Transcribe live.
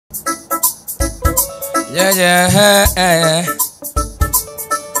Yeah, yeah.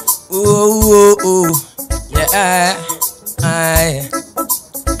 Ooh. Yeah.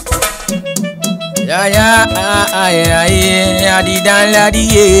 Yeah, the DANLAD,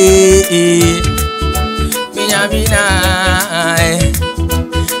 Mina,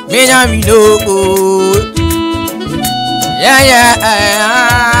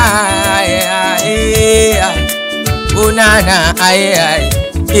 yeah. Oh, nana,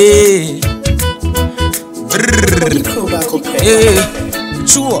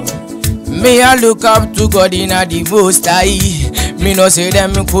 Sure. Me I look up to God in the most high. Me no say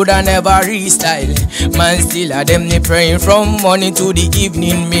them coulda never restyle. Man still a them they praying from morning to the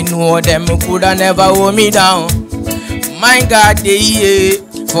evening. Me know them coulda never hold me down. My God they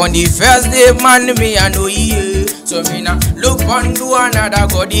from the first day man me I know so me na look on to another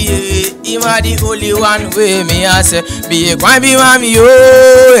God Him a the only one way me I say be be mami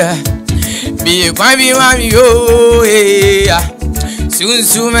be mami yeah.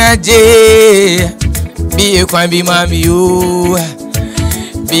 Soon meje be mami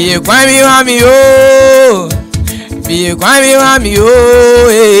be mami be mami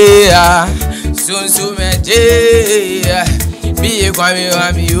yeah. Soon meje be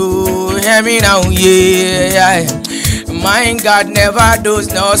mami hear me now yeah. My God never does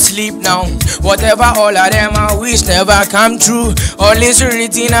not sleep now. Whatever all of them I wish never come true. All is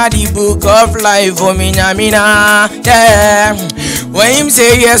written at the book of life for me, mina, yeah. When him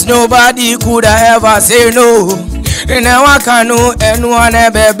say yes, nobody could ever say no. Now I can know anyone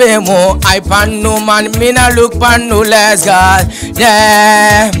ever be more. I pan no man, me na look pan no less God,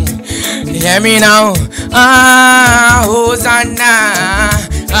 yeah. Hear me now, Hosanna,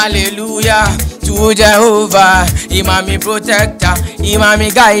 hallelujah. To Jehovah, Imami protector,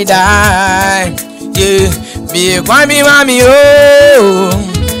 Imami guider, yeah. Be kwami mami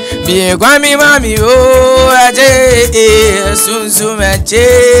be kwami mami aje sunsu meche.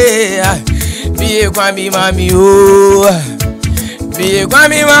 Be kwami mami be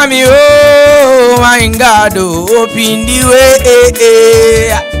kwami mami my God, open the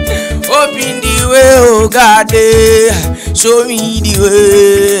way, oh God, show me the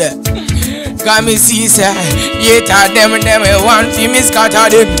way. Come see say, yet them want to me scatter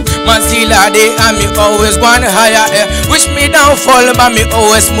them. Man still a day and me always want higher. Wish me downfall but me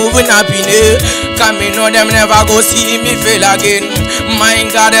always moving up in air. Come me know them never go see me fail again. My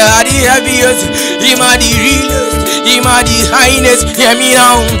God are the heaviest, Him are the realest, Him are the highness. Hear me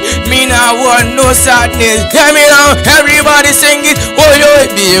now, me now want no sadness. Hear me now, everybody sing it. Oh yo,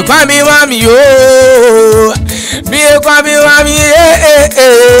 be kwami mami yo, be kwami mami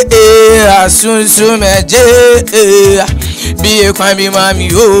Soon meje be kwami mami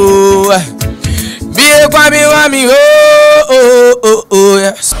be kwami mami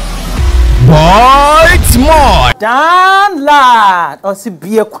yes. Bytemic DANLAD or si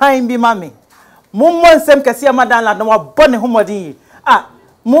be kwami mami mummo nsem kese ya DANLAD na wabone homodin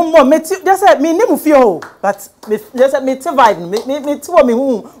mummo meti just say me nimu fie but me just say me te vibe me ti wo me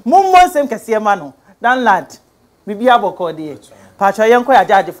hu mummo nsem kese ma no DANLAD bibi aboko de Pacho yanko ya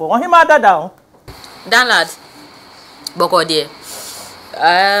judge for him dada o DANLAD boko de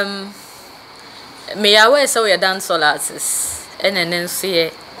me aware so we dance all artists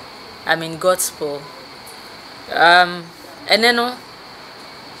NNC I mean gospel and then no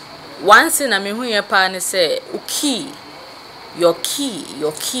one thing I mean who you pa say your key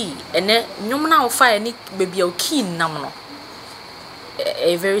and then nyum na ofa any baby your key nam no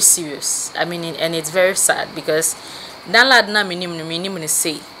very serious I mean and it's very sad because DANLAD na minim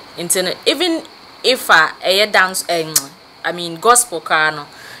say internet even if I dance I mean gospel car no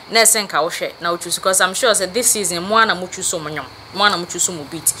na senka wo hwe na wo choose because I'm sure that this season mo na mo choose mo nyom mo na mo choose mo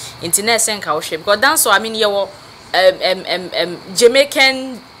beat internet senka wo hwe because dance I mean you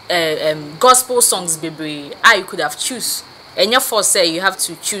Jamaican gospel songs baby you could have choose and your for say you have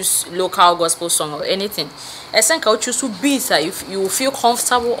to choose local gospel song or anything senka wo choose beats if you feel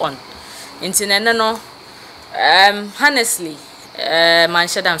comfortable on internet no honestly, man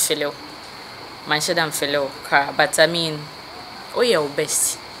shouldn't feel car, but I mean, oh yeah,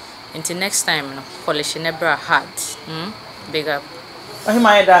 best. Until next time, no, polish never hard. Big up. Oh,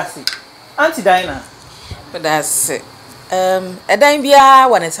 my that's Auntie Dinah. But that's it. A dime bia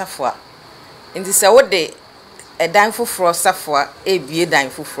one is afwa. In this what day, a dime for safwa, a be a dime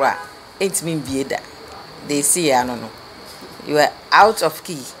for fra. Ain't mean be that. They see, I don't know. You are out of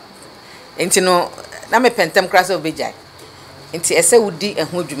key. Ain't you know. Na me pentem class obejai nti ese wudi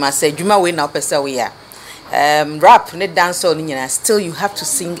ehun dwuma say dwuma we na opese we ya rap ne dance on nyina still you have to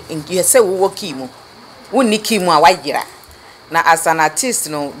sing in you say wo key mu wonni key mu a wagira Now, as an artist,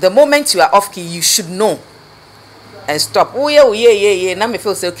 the moment you are off key, you should know and stop. Oh yeah. Now me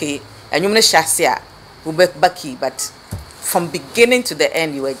feel say okay, and you may share we back key, but from beginning to the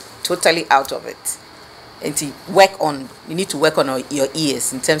end, you were totally out of it. And to you need to work on your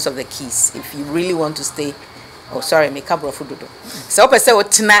ears in terms of the keys if you really want to stay. Oh, sorry, make up for dodo. So, I say,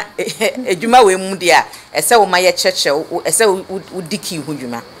 what na ejuma we mudia. I say, o my church. I say, o diki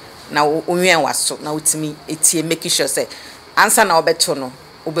hujuma. Now, o nwe waso. Now, it's me. It's making sure say answer na obeto no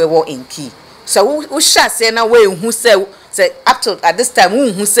obewo in key. So, o sha say na we who say up to at this time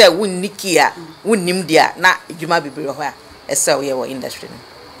who say who nikia who nimdia na ejuma bibiri ho a. I say we were industry.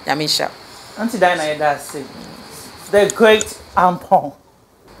 I mean, sure. Auntie Diana, that's say the great Ampon.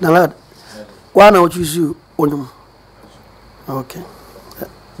 DANLAD, why not choose you? Okay.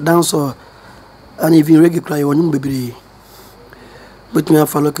 Dance and if you reggae cry on baby. But me have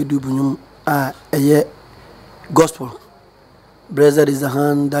follow do bunyum a gospel. Blessed is the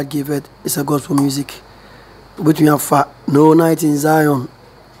hand that give it. It's a gospel music. But me have no night in Zion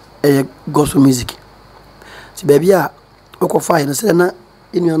a gospel music. See baby oko fire no say na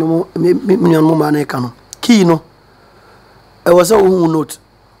inu anu me man e kan key no. E was a note.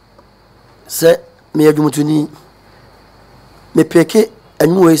 Say me adwumutuni me peke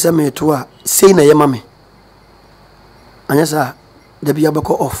anwu we say me to a sei na yema me anya sa da bia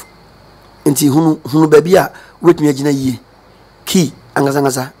beko off enti hunu ba bia wetumi agina yie key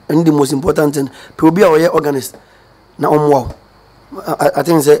angasa and the most important thing pe obi a oye organist na omwo I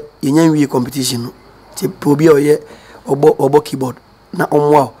think say yenyan wi competition ti pe obi a oye obo keyboard na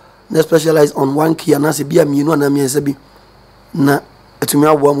omwo na specialize on one key and say bia mienu na me say bi na to me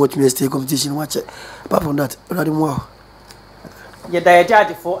abo mo to stay competition watch apart from that already more ye da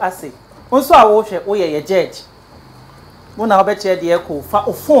judge for ase onso a wo hwe wo ye judge mo na obe che de ko fa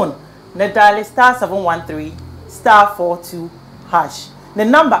o phone na dial *713 *42#. The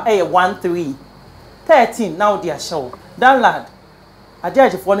number is 13 13 now dia show DANLAD a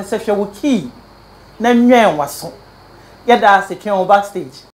judge for ne se hwe wo key na nwen waso ye da se twen backstage